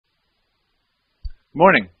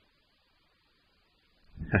Morning.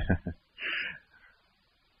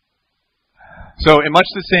 So, in much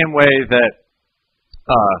the same way that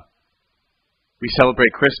we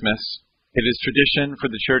celebrate Christmas, it is tradition for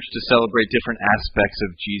the church to celebrate different aspects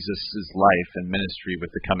of Jesus' life and ministry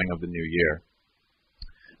with the coming of the new year.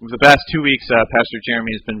 Over the past 2 weeks, Pastor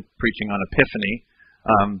Jeremy has been preaching on Epiphany,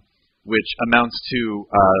 which amounts to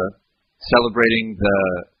celebrating the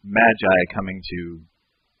Magi coming to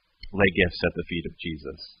lay gifts at the feet of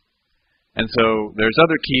Jesus. And so there's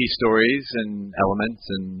other key stories and elements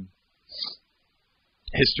and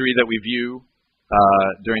history that we view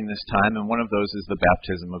during this time, and one of those is the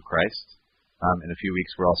baptism of Christ. In a few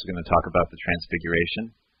weeks we're also going to talk about the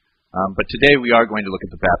Transfiguration. But today we are going to look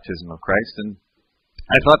at the baptism of Christ, and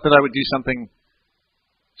I thought that I would do something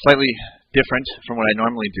slightly different from what I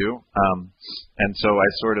normally do. And so I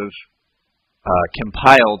sort of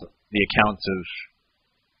compiled the accounts of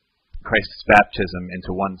Christ's baptism into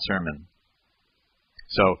one sermon.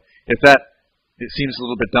 So if it seems a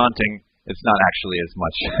little bit daunting, it's not actually as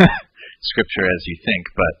much scripture as you think,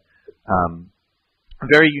 but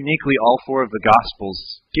very uniquely all four of the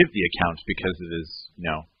Gospels give the account because it is,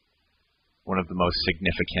 one of the most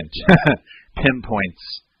significant pinpoints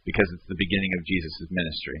because it's the beginning of Jesus'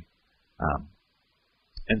 ministry.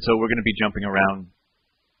 And so we're going to be jumping around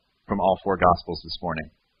from all four Gospels this morning.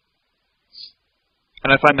 And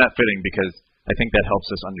I find that fitting because I think that helps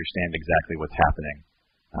us understand exactly what's happening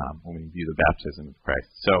when we view the baptism of Christ.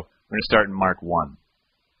 So we're going to start in Mark 1.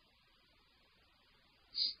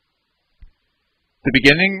 The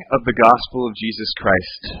beginning of the gospel of Jesus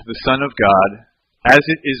Christ, the Son of God, as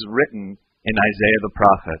it is written in Isaiah the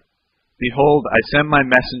prophet, "Behold, I send my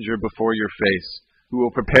messenger before your face, who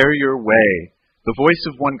will prepare your way. The voice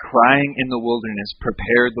of one crying in the wilderness,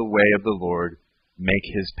 prepare the way of the Lord, make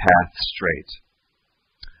his path straight."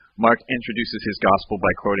 Mark introduces his gospel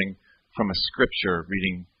by quoting from a scripture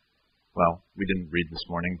reading, we didn't read this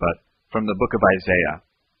morning, but from the book of Isaiah,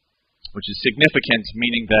 which is significant,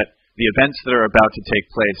 meaning that the events that are about to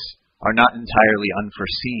take place are not entirely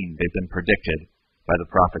unforeseen. They've been predicted by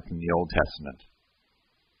the prophets in the Old Testament.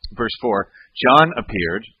 Verse 4, John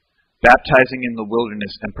appeared, baptizing in the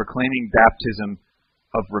wilderness and proclaiming baptism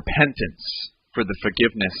of repentance for the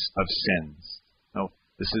forgiveness of sins. Now,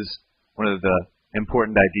 this is one of the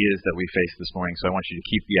important ideas that we face this morning, so I want you to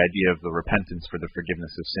keep the idea of the repentance for the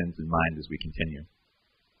forgiveness of sins in mind as we continue.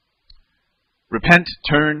 Repent,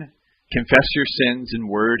 turn, confess your sins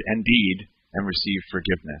in word and deed, and receive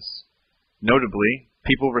forgiveness. Notably,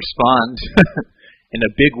 people respond in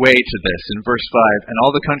a big way to this. In verse 5, "And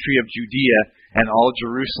all the country of Judea and all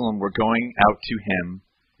Jerusalem were going out to him,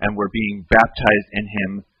 and were being baptized in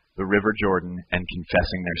him, the river Jordan, and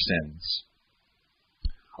confessing their sins."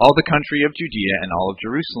 All the country of Judea and all of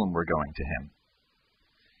Jerusalem were going to him.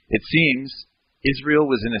 It seems Israel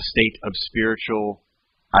was in a state of spiritual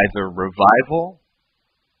either revival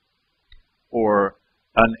or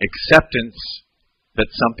an acceptance that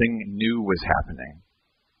something new was happening.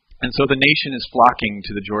 And so the nation is flocking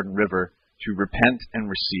to the Jordan River to repent and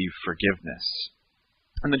receive forgiveness.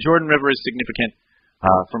 And the Jordan River is significant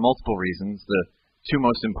for multiple reasons. The two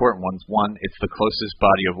most important ones: one, it's the closest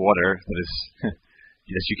body of water that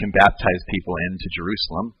is you can baptize people into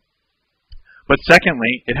Jerusalem. But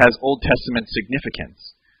secondly, it has Old Testament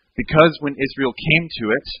significance, because when Israel came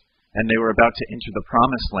to it and they were about to enter the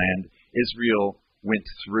Promised Land, Israel went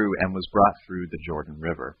through and was brought through the Jordan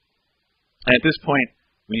River. And at this point,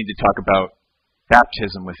 we need to talk about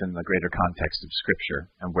baptism within the greater context of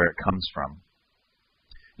Scripture and where it comes from.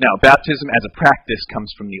 Now, baptism as a practice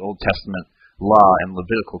comes from the Old Testament law and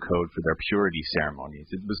Levitical code for their purity ceremonies.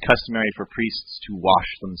 It was customary for priests to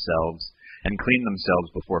wash themselves and clean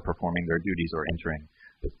themselves before performing their duties or entering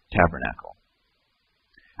the tabernacle.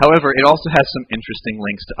 However, it also has some interesting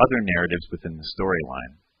links to other narratives within the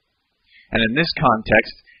storyline. And in this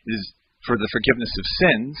context, it is for the forgiveness of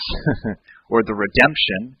sins, or the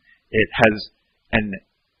redemption. It has a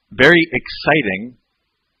very exciting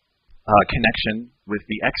connection with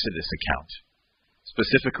the Exodus account,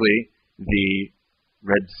 specifically the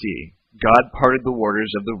Red Sea. God parted the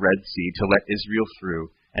waters of the Red Sea to let Israel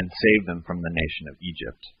through and save them from the nation of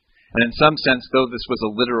Egypt. And in some sense, though this was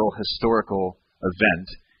a literal historical event,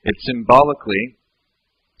 it symbolically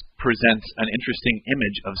presents an interesting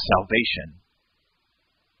image of salvation.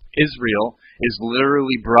 Israel is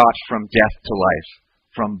literally brought from death to life,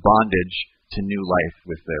 from bondage to new life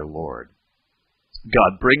with their Lord.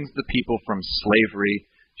 God brings the people from slavery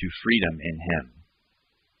to freedom in Him.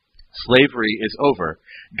 Slavery is over.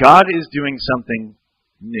 God is doing something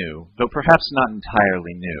new, though perhaps not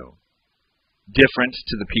entirely new. Different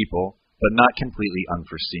to the people, but not completely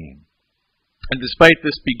unforeseen. And despite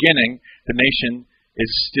this beginning, the nation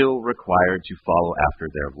is still required to follow after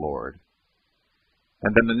their Lord.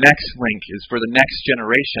 And then the next link is for the next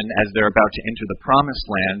generation, as they're about to enter the promised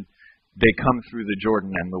land, they come through the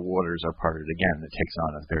Jordan and the waters are parted again. That takes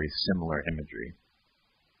on a very similar imagery.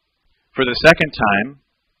 For the second time,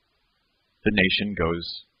 the nation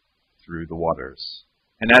goes through the waters.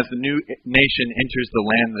 And as the new nation enters the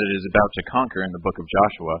land that it is about to conquer in the book of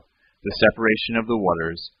Joshua, the separation of the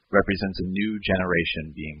waters represents a new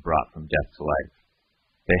generation being brought from death to life.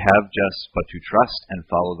 They have just but to trust and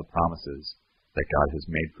follow the promises that God has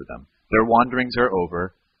made for them. Their wanderings are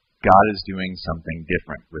over. God is doing something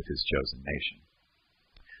different with his chosen nation.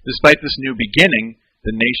 Despite this new beginning,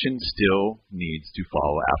 the nation still needs to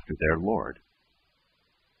follow after their Lord.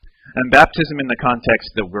 And baptism in the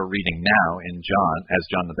context that we're reading now in John, as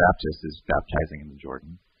John the Baptist is baptizing in the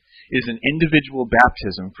Jordan, is an individual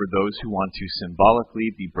baptism for those who want to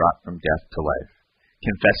symbolically be brought from death to life,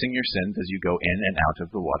 confessing your sins as you go in and out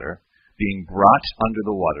of the water, being brought under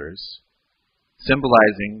the waters,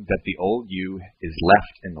 symbolizing that the old you is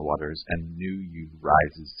left in the waters and new you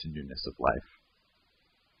rises to newness of life.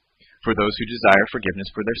 For those who desire forgiveness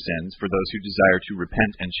for their sins, for those who desire to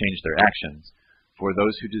repent and change their actions, for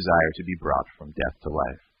those who desire to be brought from death to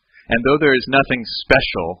life. And though there is nothing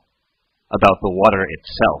special about the water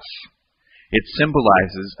itself, it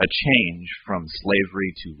symbolizes a change from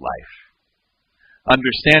slavery to life.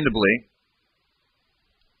 Understandably,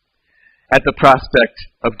 at the prospect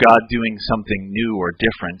of God doing something new or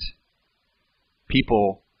different,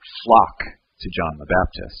 people flock to John the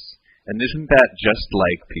Baptist. And isn't that just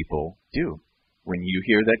like people do? When you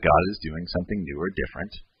hear that God is doing something new or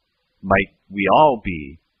different, might we all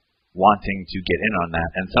be wanting to get in on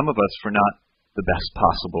that, and some of us for not the best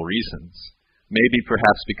possible reasons. Maybe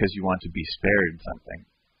perhaps because you want to be spared something.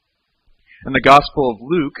 And the Gospel of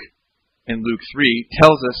Luke, in Luke 3,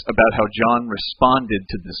 tells us about how John responded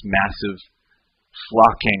to this massive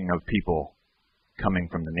flocking of people coming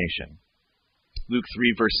from the nation. Luke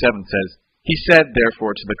 3 verse 7 says, "He said,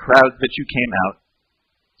 therefore, to the crowds that came out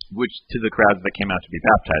to be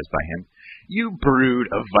baptized by him, 'You brood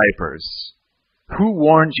of vipers, who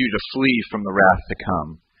warned you to flee from the wrath to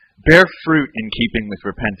come? Bear fruit in keeping with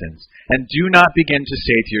repentance, and do not begin to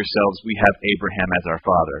say to yourselves, we have Abraham as our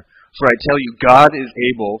father. For I tell you, God is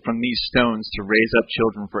able from these stones to raise up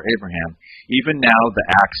children for Abraham. Even now the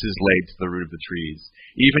axe is laid to the root of the trees.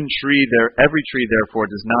 Every tree therefore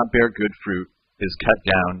does not bear good fruit, is cut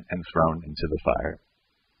down and thrown into the fire.'"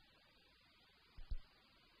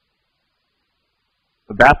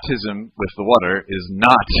 The baptism with the water is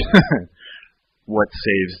not what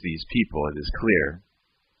saves these people, it is clear.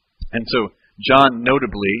 And so John,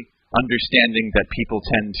 notably, understanding that people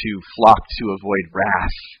tend to flock to avoid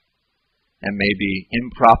wrath and maybe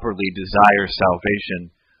improperly desire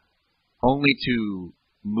salvation, only to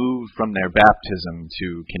move from their baptism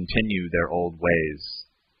to continue their old ways.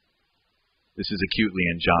 This is acutely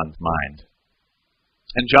in John's mind.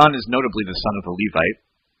 And John is notably the son of a Levite.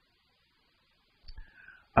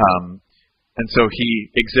 And so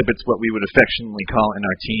he exhibits what we would affectionately call in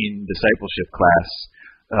our teen discipleship class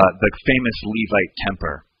the famous Levite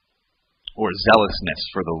temper, or zealousness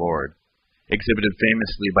for the Lord, exhibited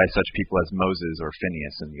famously by such people as Moses or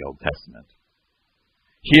Phineas in the Old Testament.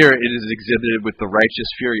 Here it is exhibited with the righteous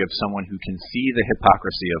fury of someone who can see the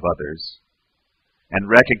hypocrisy of others and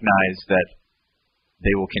recognize that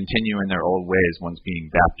they will continue in their old ways once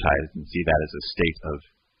being baptized and see that as a state of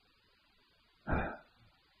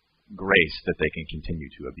grace that they can continue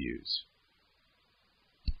to abuse.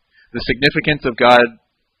 The significance of God's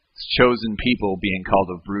chosen people being called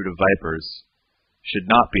a brood of vipers should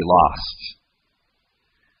not be lost.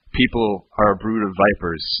 People are a brood of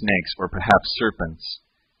vipers, snakes, or perhaps serpents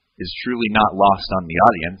is truly not lost on the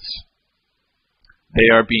audience. They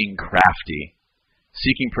are being crafty,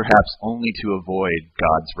 seeking perhaps only to avoid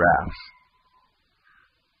God's wrath.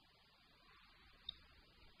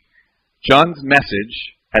 John's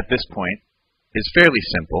message at this point is fairly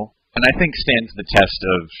simple, and I think stands the test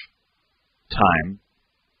of time.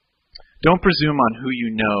 Don't presume on who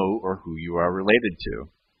you know or who you are related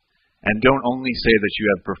to. And don't only say that you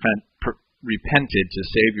have repented to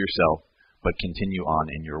save yourself, but continue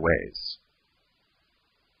on in your ways.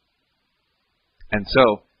 And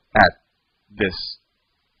so, at this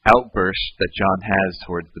outburst that John has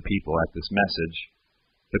towards the people at this message,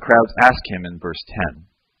 the crowds ask him in verse 10,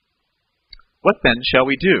 "What then shall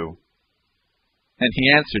we do?" And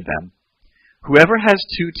he answered them, "Whoever has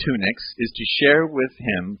 2 tunics is to share with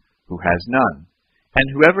him who has none, and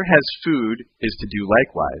whoever has food is to do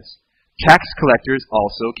likewise. tax collectors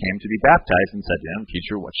also came to be baptized and said to him,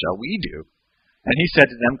 Teacher, what shall we do? And he said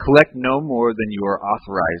to them, Collect no more than you are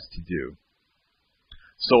authorized to do.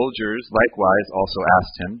 Soldiers likewise also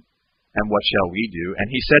asked him, And what shall we do? And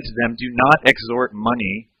he said to them, Do not extort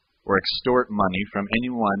money from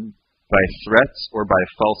anyone by threats or by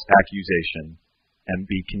false accusation, and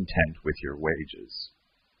be content with your wages.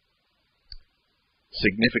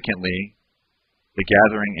 Significantly, the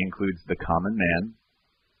gathering includes the common man,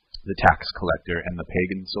 the tax collector, and the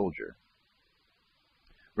pagan soldier.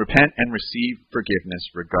 Repent and receive forgiveness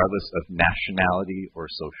regardless of nationality or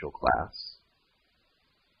social class.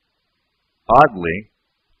 Oddly,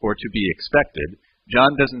 or to be expected,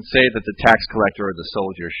 John doesn't say that the tax collector or the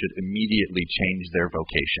soldier should immediately change their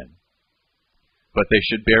vocation, but they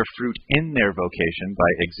should bear fruit in their vocation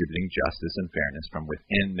by exhibiting justice and fairness from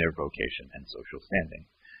within their vocation and social standing.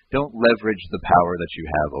 Don't leverage the power that you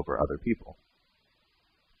have over other people.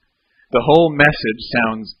 The whole message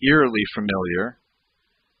sounds eerily familiar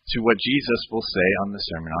to what Jesus will say on the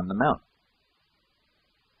Sermon on the Mount.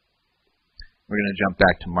 We're going to jump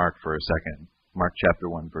back to Mark for a second. Mark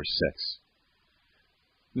chapter 1, verse 6.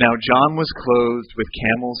 Now John was clothed with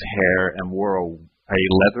camel's hair and wore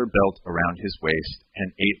a leather belt around his waist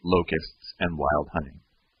and ate locusts and wild honey.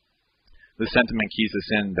 The sentiment keys us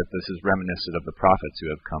in that this is reminiscent of the prophets who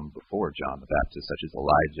have come before John the Baptist, such as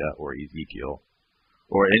Elijah or Ezekiel,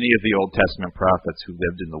 or any of the Old Testament prophets who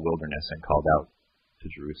lived in the wilderness and called out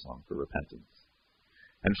to Jerusalem for repentance.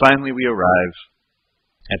 And finally, we arrive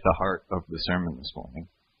at the heart of the sermon this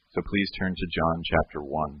morning. So please turn to John chapter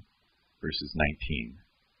 1, verses 19.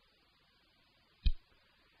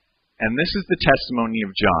 And this is the testimony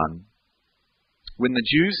of John. When the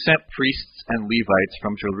Jews sent priests and Levites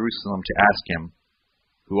from Jerusalem to ask him,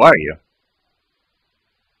 Who are you?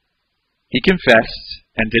 He confessed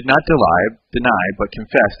and did not deny, but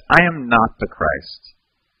confessed, I am not the Christ.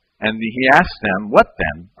 And he asked them, What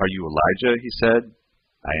then? Are you Elijah? He said,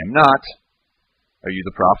 I am not. Are you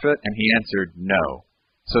the prophet? And he answered, No.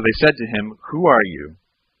 So they said to him, Who are you?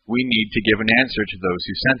 We need to give an answer to those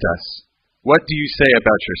who sent us. What do you say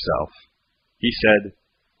about yourself? He said,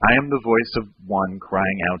 I am the voice of one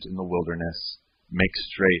crying out in the wilderness, Make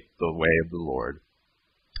straight the way of the Lord.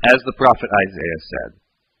 As the prophet Isaiah said,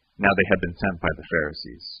 now they had been sent by the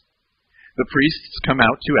Pharisees. The priests come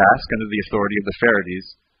out to ask, under the authority of the Pharisees,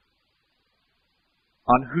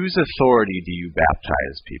 On whose authority do you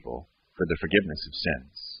baptize people for the forgiveness of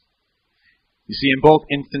sins? You see, in both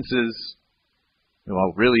instances,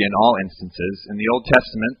 well, really in all instances, in the Old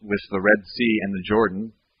Testament with the Red Sea and the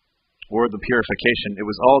Jordan, or the purification, it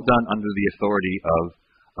was all done under the authority of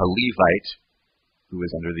a Levite who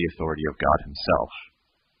was under the authority of God himself.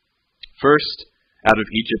 First, out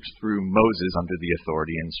of Egypt through Moses under the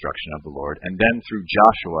authority and instruction of the Lord, and then through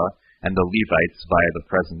Joshua and the Levites via the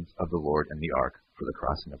presence of the Lord in the ark for the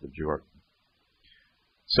crossing of the Jordan.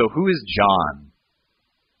 So who is John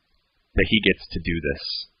that he gets to do this?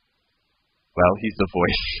 Well, he's the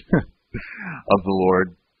voice of the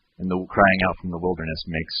Lord, and the crying out from the wilderness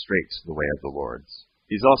makes straight the way of the Lord.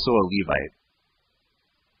 He's also a Levite.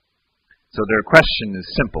 So their question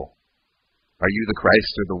is simple. Are you the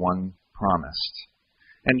Christ or the one promised?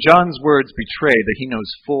 And John's words betray that he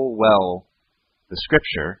knows full well the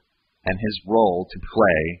Scripture and his role to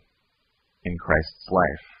play in Christ's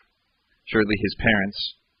life. Surely his parents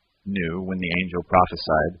knew when the angel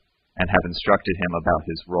prophesied and have instructed him about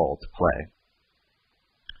his role to play.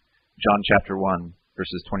 John chapter 1,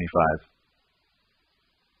 verses 25.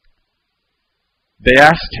 They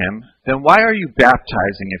asked him, Then why are you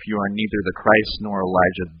baptizing if you are neither the Christ nor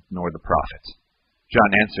Elijah nor the prophet?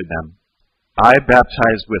 John answered them, I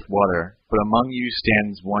baptize with water, but among you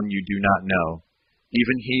stands one you do not know,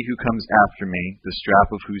 even he who comes after me, the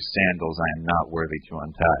strap of whose sandals I am not worthy to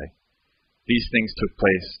untie. These things took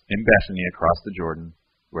place in Bethany across the Jordan,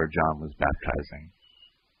 where John was baptizing.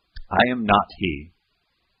 I am not he,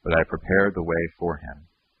 but I prepare the way for him.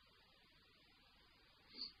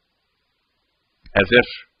 As if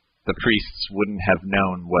the priests wouldn't have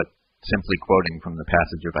known what simply quoting from the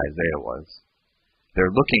passage of Isaiah was.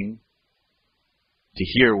 They're looking to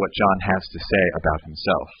hear what John has to say about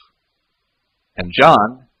himself. And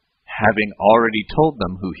John, having already told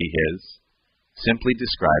them who he is, simply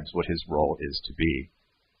describes what his role is to be.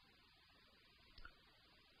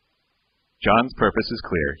 John's purpose is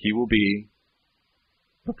clear. He will be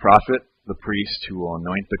the prophet, the priest who will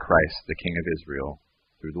anoint the Christ, the King of Israel,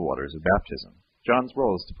 through the waters of baptism. John's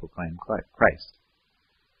role is to proclaim Christ.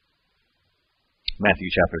 Matthew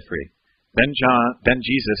chapter 3. Then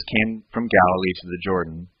Jesus came from Galilee to the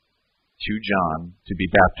Jordan to John to be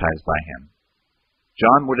baptized by him.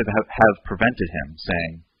 John would have prevented him,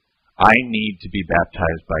 saying, "I need to be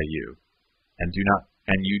baptized by you, and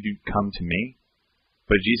you do come to me?"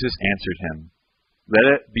 But Jesus answered him,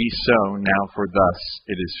 "Let it be so now, for thus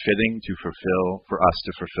it is fitting for us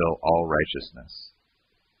to fulfill all righteousness."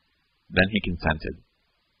 Then he consented.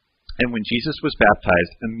 And when Jesus was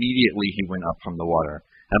baptized, immediately he went up from the water,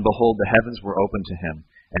 and behold, the heavens were opened to him,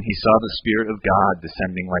 and he saw the Spirit of God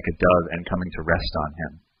descending like a dove and coming to rest on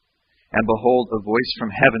him. And behold, a voice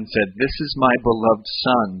from heaven said, "This is my beloved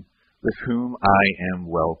Son, with whom I am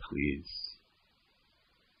well pleased."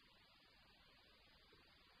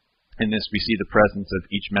 In this we see the presence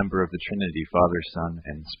of each member of the Trinity, Father, Son,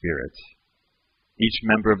 and Spirit. Each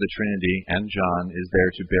member of the Trinity and John is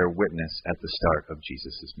there to bear witness at the start of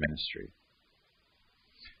Jesus' ministry.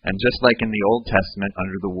 And just like in the Old Testament,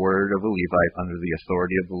 under the word of a Levite, under the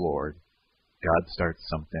authority of the Lord, God starts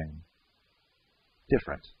something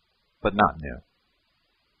different, but not new.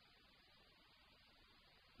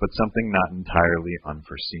 But something not entirely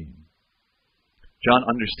unforeseen. John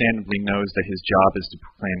understandably knows that his job is to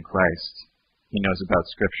proclaim Christ. He knows about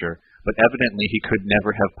Scripture, but evidently he could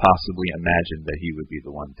never have possibly imagined that he would be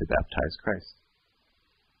the one to baptize Christ,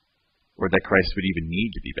 or that Christ would even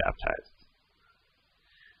need to be baptized.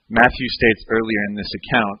 Matthew states earlier in this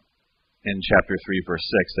account, in chapter 3, verse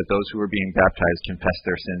 6, that those who were being baptized confessed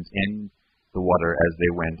their sins in the water as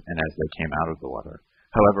they went and as they came out of the water.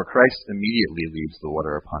 However, Christ immediately leaves the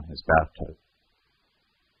water upon his baptism.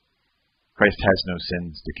 Christ has no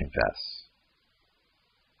sins to confess.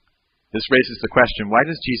 This raises the question, why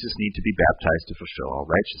does Jesus need to be baptized to fulfill all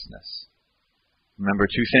righteousness? Remember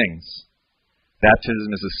two things.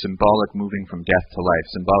 Baptism is a symbolic moving from death to life,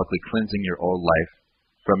 symbolically cleansing your old life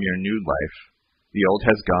from your new life. The old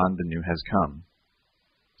has gone, the new has come.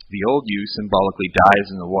 The old you symbolically dies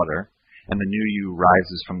in the water, and the new you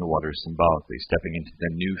rises from the water symbolically, stepping into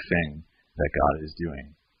the new thing that God is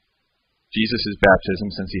doing. Jesus' baptism,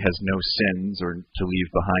 since he has no sins or to leave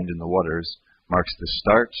behind in the waters, marks the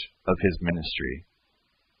start of his ministry.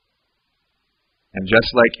 And just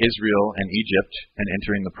like Israel and Egypt and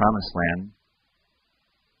entering the Promised Land,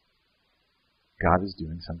 God is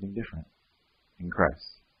doing something different in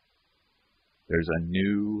Christ. There's a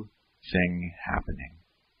new thing happening.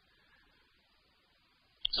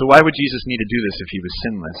 So why would Jesus need to do this if he was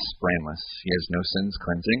sinless, blameless? He has no sins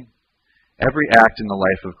cleansing. Every act in the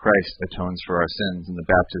life of Christ atones for our sins, and the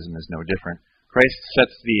baptism is no different. Christ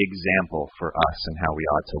sets the example for us and how we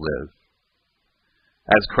ought to live.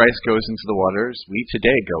 As Christ goes into the waters, we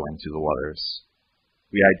today go into the waters.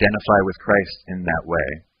 We identify with Christ in that way.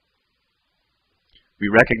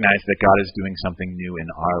 We recognize that God is doing something new in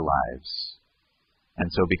our lives. And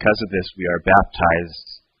so because of this, we are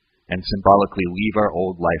baptized and symbolically leave our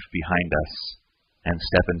old life behind us and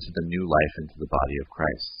step into the new life, into the body of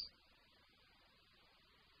Christ.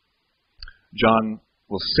 John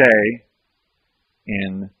will say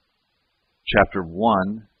in chapter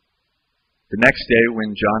 1, the next day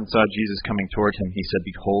when John saw Jesus coming toward him, he said,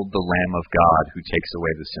 "Behold the Lamb of God who takes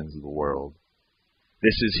away the sins of the world.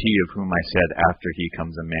 This is he of whom I said, after he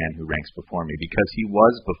comes a man who ranks before me, because he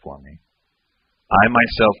was before me. I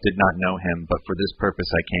myself did not know him, but for this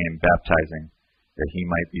purpose I came, baptizing, that he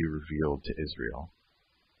might be revealed to Israel."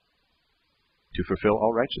 To fulfill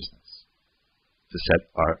all righteousness, to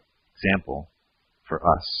set our example for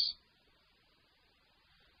us.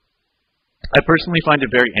 I personally find it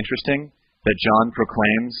very interesting that John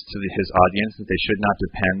proclaims to his audience that they should not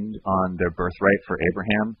depend on their birthright for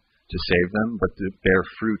Abraham to save them, but to bear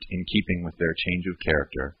fruit in keeping with their change of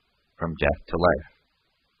character from death to life.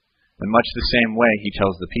 In much the same way, he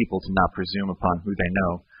tells the people to not presume upon who they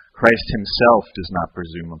know. Christ himself does not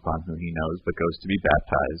presume upon who he knows, but goes to be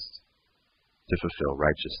baptized to fulfill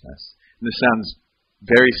righteousness. And this sounds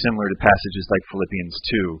very similar to passages like Philippians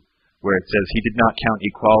 2, where it says, "He did not count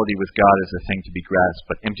equality with God as a thing to be grasped,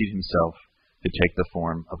 but emptied himself to take the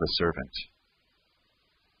form of a servant."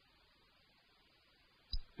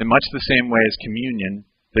 In much the same way as communion,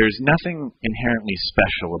 there is nothing inherently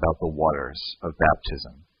special about the waters of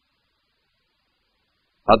baptism,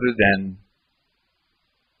 other than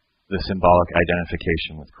the symbolic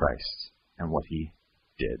identification with Christ and what he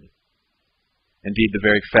did. Indeed, the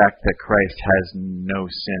very fact that Christ has no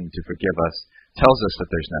sin to forgive us tells us that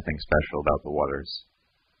there's nothing special about the waters,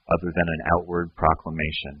 other than an outward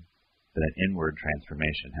proclamation that an inward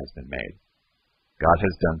transformation has been made. God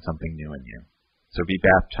has done something new in you. So be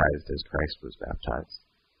baptized as Christ was baptized.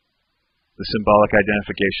 The symbolic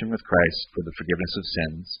identification with Christ for the forgiveness of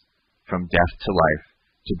sins, from death to life,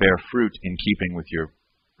 to bear fruit in keeping with your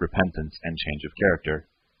repentance and change of character,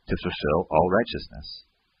 to fulfill all righteousness.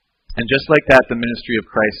 And just like that, the ministry of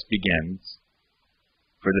Christ begins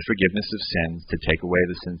for the forgiveness of sins, to take away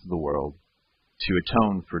the sins of the world, to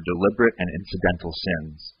atone for deliberate and incidental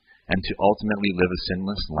sins, and to ultimately live a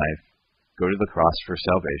sinless life, go to the cross for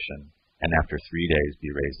salvation, and after 3 days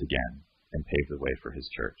be raised again and pave the way for his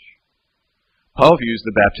church. Paul views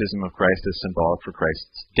the baptism of Christ as symbolic for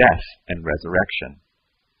Christ's death and resurrection.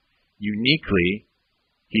 Uniquely,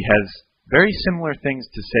 he has very similar things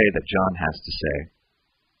to say that John has to say.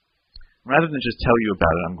 Rather than just tell you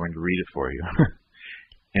about it, I'm going to read it for you.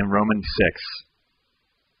 In Romans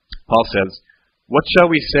 6, Paul says, "What shall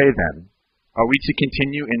we say then? Are we to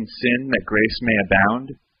continue in sin that grace may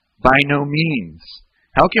abound? By no means.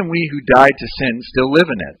 How can we who died to sin still live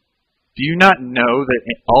in it? Do you not know that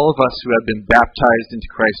all of us who have been baptized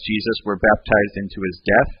into Christ Jesus were baptized into his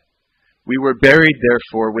death? We were buried,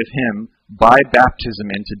 therefore, with him by baptism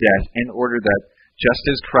into death, in order that, just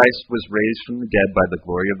as Christ was raised from the dead by the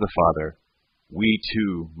glory of the Father, we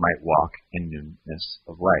too might walk in newness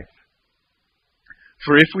of life.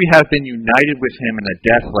 For if we have been united with him in a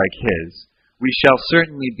death like his, we shall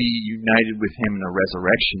certainly be united with him in a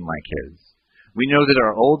resurrection like his. We know that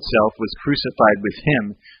our old self was crucified with him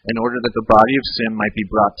in order that the body of sin might be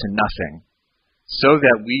brought to nothing, so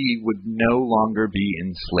that we would no longer be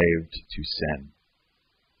enslaved to sin.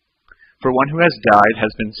 For one who has died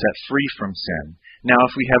has been set free from sin. Now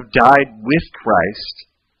if we have died with Christ,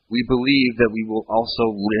 we believe that we will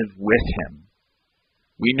also live with him.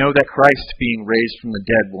 We know that Christ, being raised from the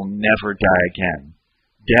dead, will never die again.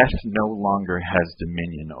 Death no longer has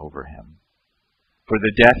dominion over him. For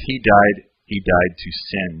the death he died to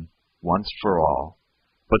sin once for all,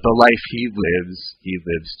 but the life he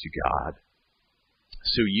lives to God.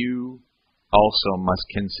 So you also must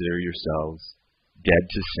consider yourselves dead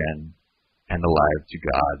to sin and alive to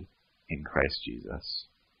God in Christ Jesus."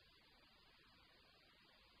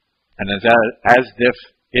 And as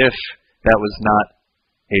if that was not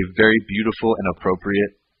a very beautiful and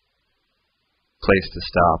appropriate place to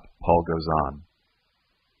stop, Paul goes on.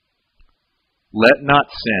 "Let not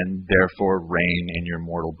sin, therefore, reign in your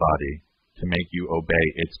mortal body to make you obey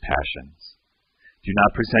its passions. Do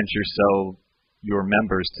not present your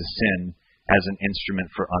members to sin as an instrument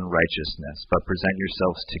for unrighteousness, but present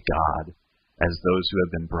yourselves to God as those who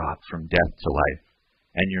have been brought from death to life,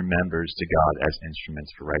 and your members to God as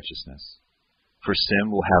instruments for righteousness. For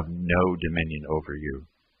sin will have no dominion over you,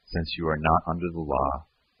 since you are not under the law,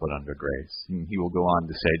 but under grace." And he will go on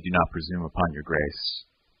to say, "Do not presume upon your grace."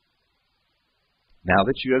 Now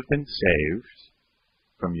that you have been saved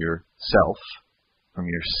from yourself, from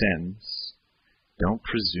your sins, don't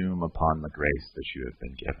presume upon the grace that you have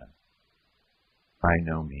been given. By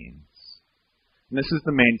no means. And this is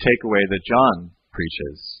the main takeaway that John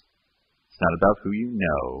preaches. It's not about who you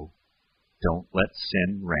know. Don't let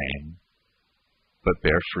sin reign, but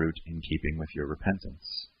bear fruit in keeping with your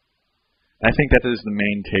repentance. And I think that is the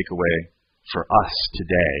main takeaway for us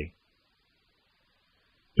today.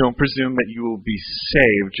 Don't presume that you will be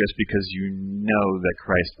saved just because you know that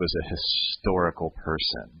Christ was a historical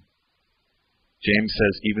person. James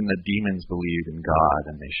says even the demons believe in God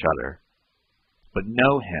and they shudder. But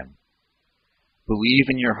know him. Believe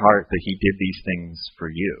in your heart that he did these things for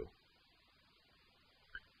you.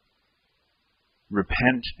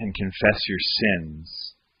 Repent and confess your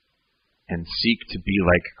sins and seek to be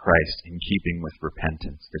like Christ in keeping with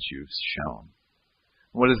repentance that you've shown.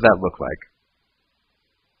 What does that look like?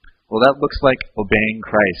 Well, that looks like obeying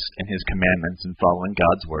Christ and his commandments and following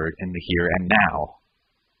God's word in the here and now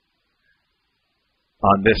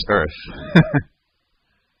on this earth.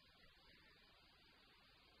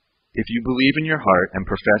 If you believe in your heart and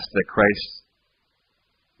profess that Christ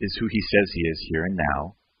is who he says he is here and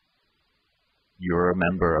now, you're a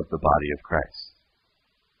member of the body of Christ.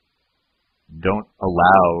 Don't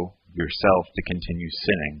allow yourself to continue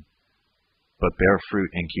sinning, but bear fruit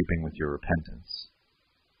in keeping with your repentance.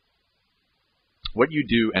 What you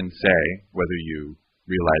do and say, whether you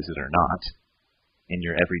realize it or not, in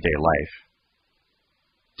your everyday life,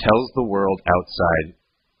 tells the world outside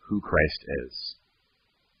who Christ is.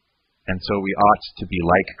 And so we ought to be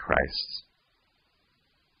like Christ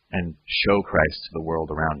and show Christ to the world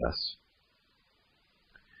around us.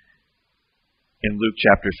 In Luke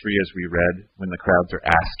chapter 3, as we read, when the crowds are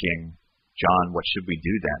asking John, what should we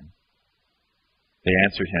do then? They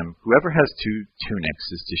answered him, whoever has 2 tunics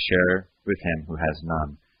is to share with him who has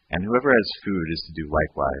none, and whoever has food is to do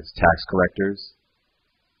likewise. Tax collectors,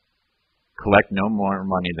 collect no more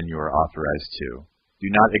money than you are authorized to. Do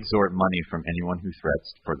not extort money from anyone who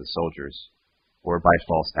threats for the soldiers, or by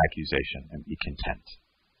false accusation, and be content.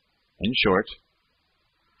 In short,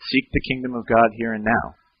 seek the kingdom of God here and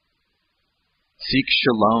now, Seek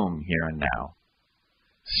shalom here and now.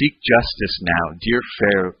 Seek justice now, dear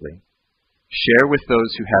fairly. Share with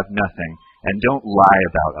those who have nothing, and don't lie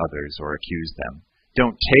about others or accuse them.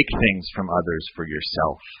 Don't take things from others for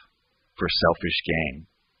yourself, for selfish gain.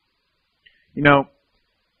 You know,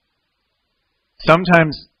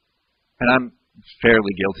 sometimes, and I'm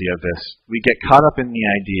fairly guilty of this, we get caught up in the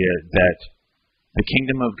idea that the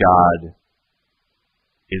kingdom of God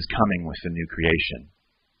is coming with the new creation.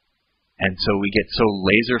 And so we get so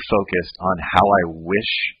laser focused on how I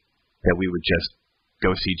wish that we would just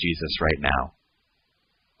go see Jesus right now.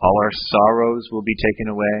 All our sorrows will be taken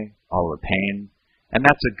away, all the pain, and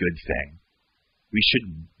that's a good thing. We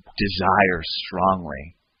should desire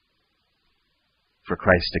strongly for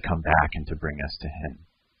Christ to come back and to bring us to Him,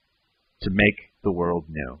 to make the world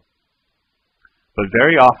new. But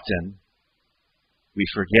very often, we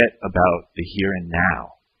forget about the here and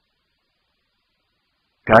now.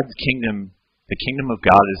 God's kingdom, the kingdom of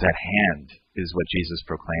God is at hand, is what Jesus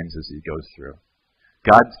proclaims as He goes through.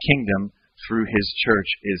 God's kingdom through His church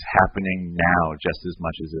is happening now just as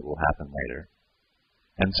much as it will happen later.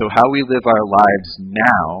 And so how we live our lives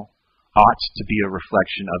now ought to be a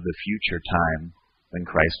reflection of the future time when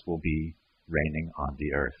Christ will be reigning on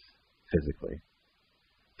the earth physically.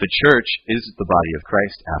 The church is the body of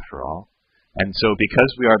Christ, after all. And so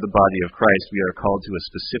because we are the body of Christ, we are called to a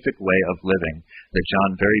specific way of living that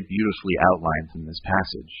John very beautifully outlines in this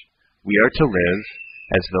passage. We are to live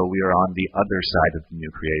as though we are on the other side of the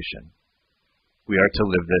new creation. We are to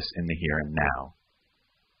live this in the here and now.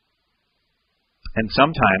 And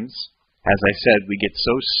sometimes, as I said, we get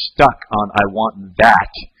so stuck on I want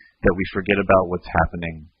that we forget about what's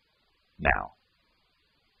happening now.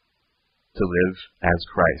 To live as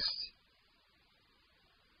Christ,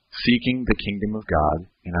 seeking the kingdom of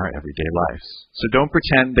God in our everyday lives. So don't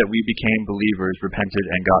pretend that we became believers, repented,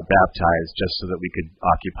 and got baptized just so that we could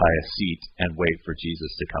occupy a seat and wait for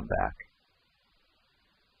Jesus to come back.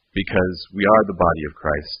 Because we are the body of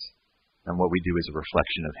Christ, and what we do is a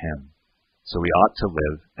reflection of Him. So we ought to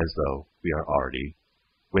live as though we are already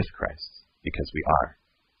with Christ, because we are.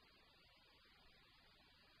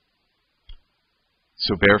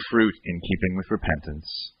 So bear fruit in keeping with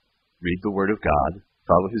repentance, read the Word of God,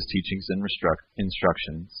 follow His teachings and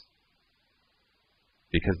instructions,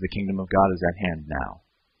 because the kingdom of God is at hand now.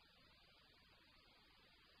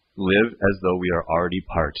 Live as though we are already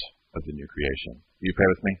part of the new creation. Will you pray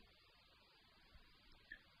with me?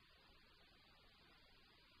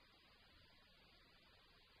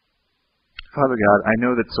 Father God, I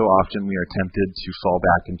know that so often we are tempted to fall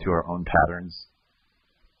back into our own patterns.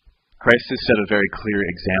 Christ has set a very clear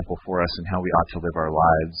example for us in how we ought to live our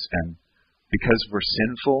lives, and because we're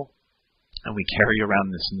sinful and we carry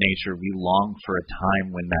around this nature, we long for a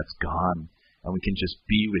time when that's gone and we can just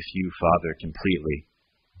be with you, Father, completely,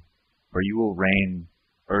 where you will reign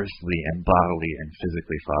earthly and bodily and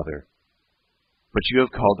physically, Father. But you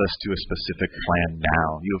have called us to a specific plan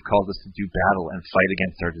now. You have called us to do battle and fight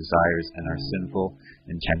against our desires and our sinful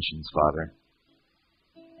intentions, Father.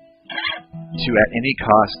 To, at any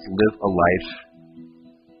cost, live a life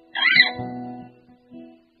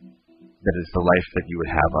that is the life that you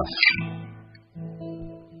would have us.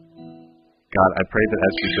 God, I pray that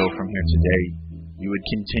as we go from here today, you would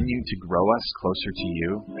continue to grow us closer to you,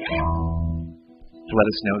 to let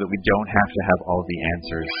us know that we don't have to have all the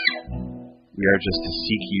answers. We are just to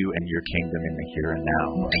seek you and your kingdom in the here and now,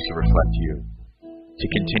 and to reflect you, to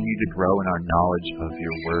continue to grow in our knowledge of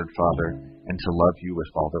your word, Father, and to love you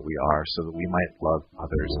with all that we are, so that we might love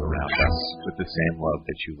others around us with the same love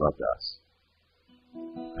that you loved us.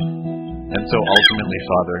 And so ultimately,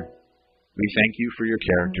 Father, we thank you for your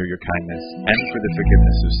character, your kindness, and for the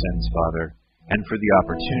forgiveness of sins, Father, and for the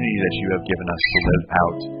opportunity that you have given us to live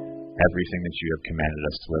out everything that you have commanded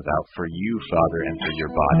us to live out for you, Father, and for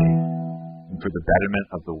your body, and for the betterment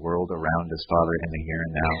of the world around us, Father, in the here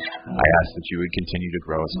and now. I ask that you would continue to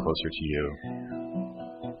grow us closer to you.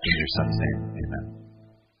 In your Son's name, amen.